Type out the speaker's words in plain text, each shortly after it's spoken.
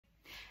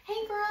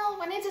Hey girl,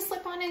 wanted to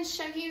slip on and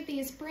show you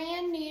these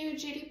brand new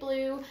Judy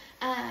Blue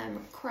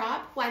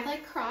wide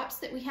leg crops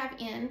that we have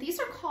in. These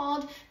are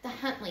called the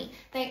Huntley.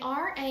 They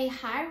are a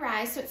high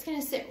rise, so it's going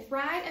to sit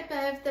right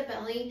above the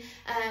belly.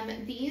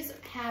 These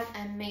have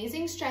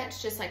amazing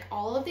stretch, just like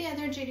all of the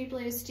other Judy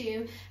Blues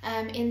do.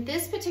 In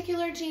this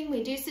particular jean,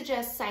 we do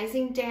suggest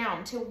sizing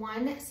down to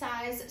one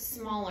size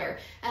smaller.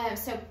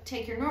 So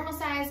take your normal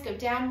size, go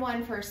down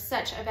one for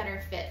such a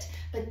better fit.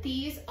 But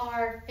these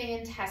are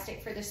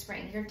fantastic for the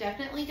spring. You're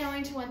definitely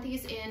going to want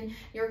these in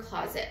your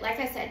closet. Like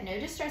I said, no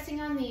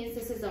distressing on these.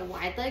 This is a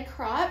wide leg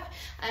crop.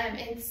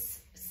 It's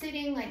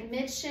sitting like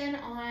mid-shin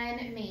on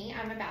me.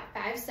 I'm about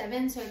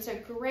 5'7", so it's a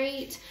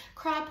great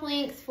crop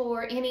length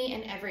for any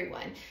and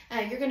everyone.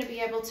 You're going to be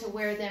able to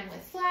wear them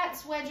with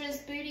flats, wedges,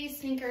 booties,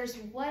 sneakers,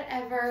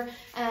 whatever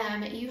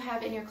you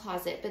have in your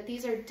closet. But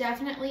these are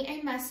definitely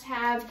a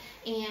must-have,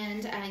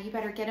 and you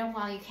better get them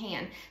while you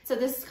can. So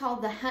this is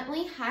called the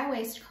Huntley High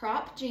Waist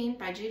Crop Jean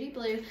by Judy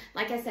Blue.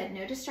 Like I said,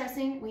 no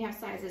distressing. We have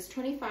sizes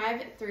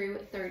 25 through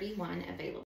 31 available.